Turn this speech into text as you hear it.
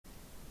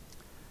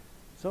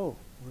So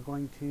we're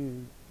going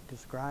to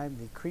describe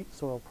the Crete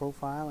soil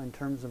profile in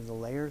terms of the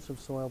layers of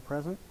soil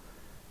present,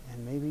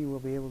 and maybe we'll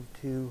be able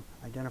to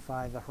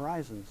identify the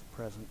horizons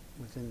present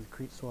within the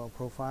Crete soil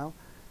profile,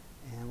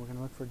 and we're going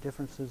to look for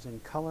differences in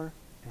color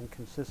and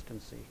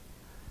consistency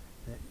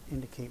that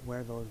indicate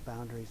where those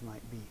boundaries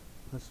might be.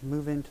 Let's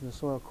move into the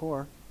soil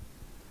core,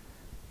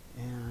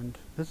 and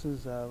this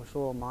is a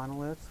soil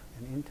monolith,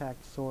 an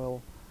intact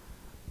soil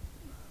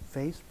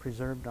face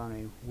preserved on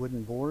a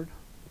wooden board.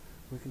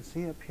 We can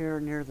see up here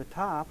near the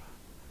top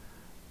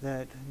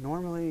that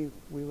normally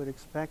we would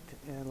expect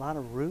a lot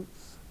of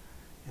roots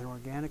and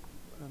organic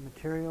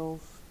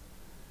materials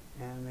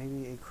and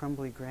maybe a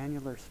crumbly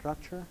granular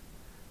structure.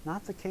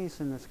 Not the case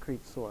in this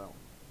Crete soil.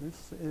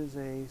 This is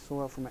a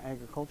soil from an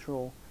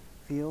agricultural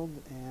field,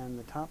 and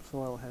the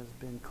topsoil has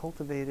been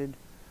cultivated,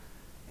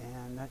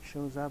 and that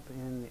shows up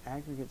in the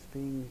aggregates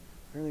being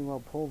fairly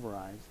well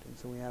pulverized, and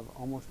so we have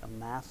almost a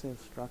massive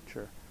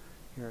structure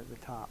here at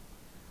the top.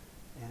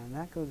 And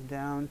that goes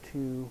down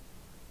to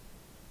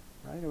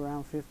right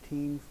around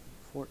 14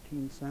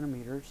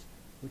 centimeters,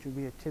 which would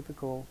be a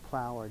typical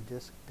plow or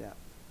disc depth,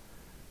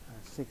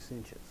 6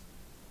 inches.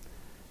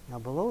 Now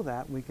below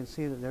that we can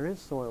see that there is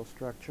soil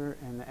structure,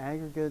 and the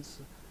aggregates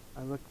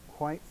look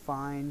quite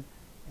fine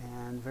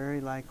and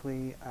very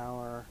likely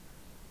are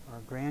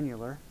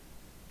granular,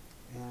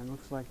 and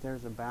looks like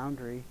there's a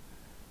boundary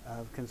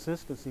of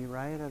consistency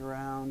right at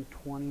around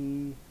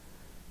 20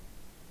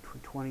 to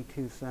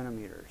 22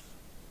 centimeters.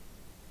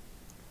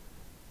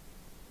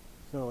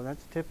 So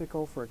that's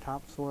typical for a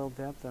topsoil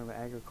depth of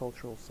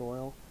agricultural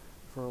soil.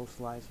 Furrows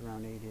lies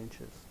around 8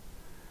 inches.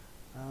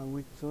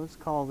 So let's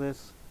call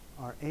this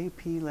our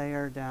AP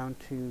layer down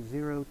to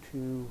 0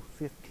 to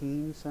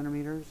 15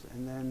 centimeters,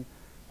 and then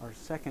our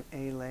second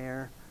A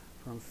layer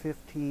from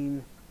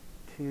 15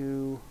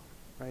 to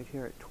right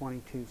here at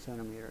 22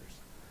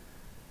 centimeters.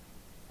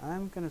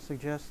 I'm going to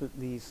suggest that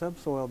the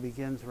subsoil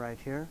begins right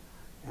here,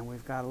 and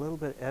we've got a little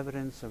bit of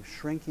evidence of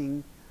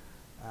shrinking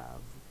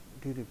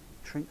due to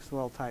shrink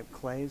soil type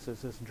clays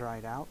as this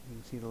dried out. You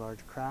can see the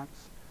large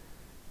cracks,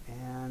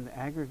 and the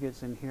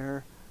aggregates in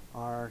here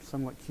are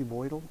somewhat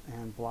cuboidal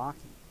and blocky.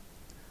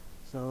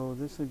 So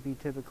this would be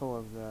typical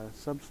of the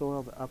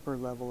subsoil, the upper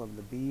level of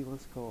the B.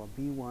 Let's go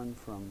a B1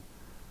 from,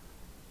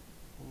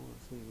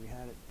 let's see, we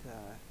had it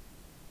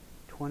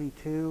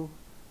 22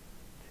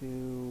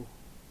 to,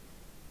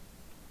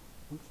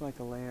 looks like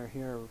a layer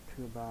here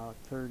to about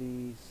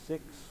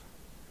 36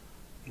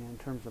 in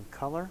terms of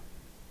color.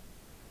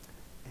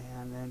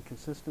 And then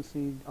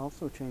consistency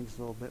also changed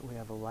a little bit. We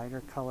have a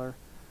lighter color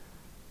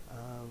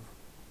of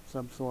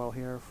subsoil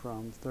here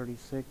from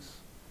 36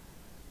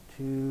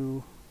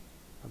 to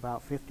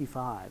about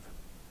 55.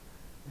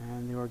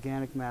 And the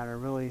organic matter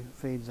really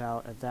fades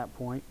out at that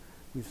point.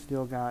 We've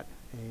still got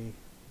a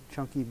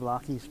chunky,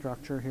 blocky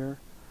structure here.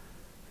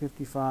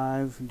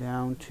 55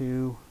 down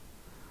to,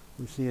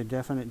 we see a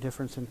definite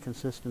difference in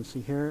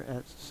consistency here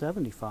at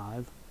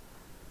 75,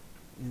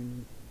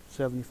 in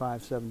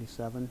 75,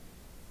 77.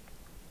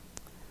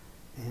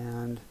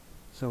 And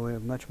so we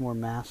have much more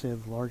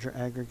massive, larger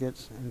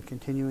aggregates, and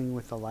continuing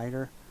with the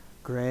lighter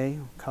gray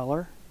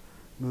color,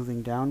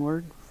 moving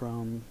downward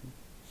from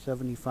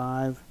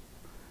 75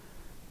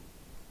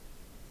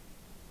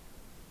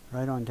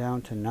 right on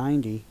down to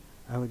 90.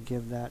 I would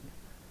give that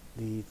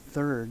the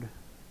third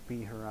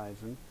B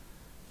horizon.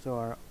 So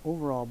our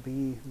overall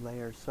B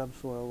layers,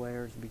 subsoil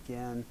layers,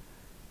 began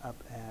up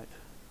at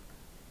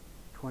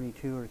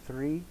 22 or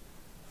 3.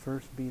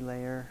 First B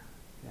layer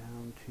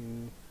down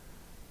to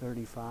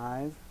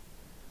 35,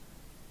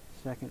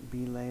 second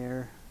B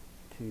layer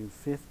to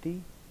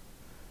 50,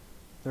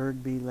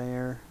 third B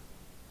layer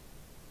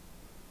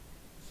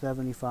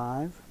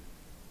 75,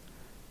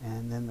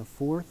 and then the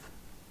fourth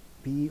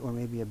B, or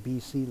maybe a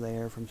BC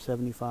layer, from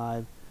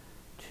 75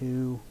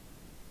 to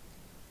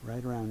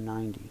right around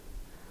 90.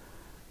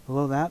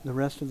 Below that, the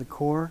rest of the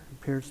core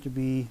appears to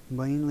be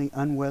mainly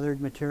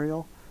unweathered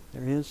material.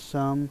 There is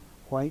some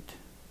white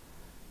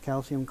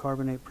calcium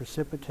carbonate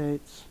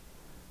precipitates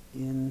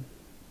in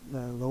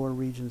the lower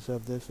regions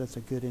of this. That's a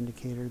good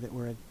indicator that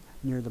we're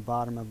near the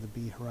bottom of the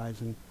B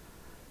horizon.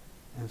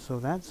 And so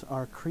that's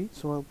our Crete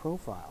soil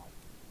profile.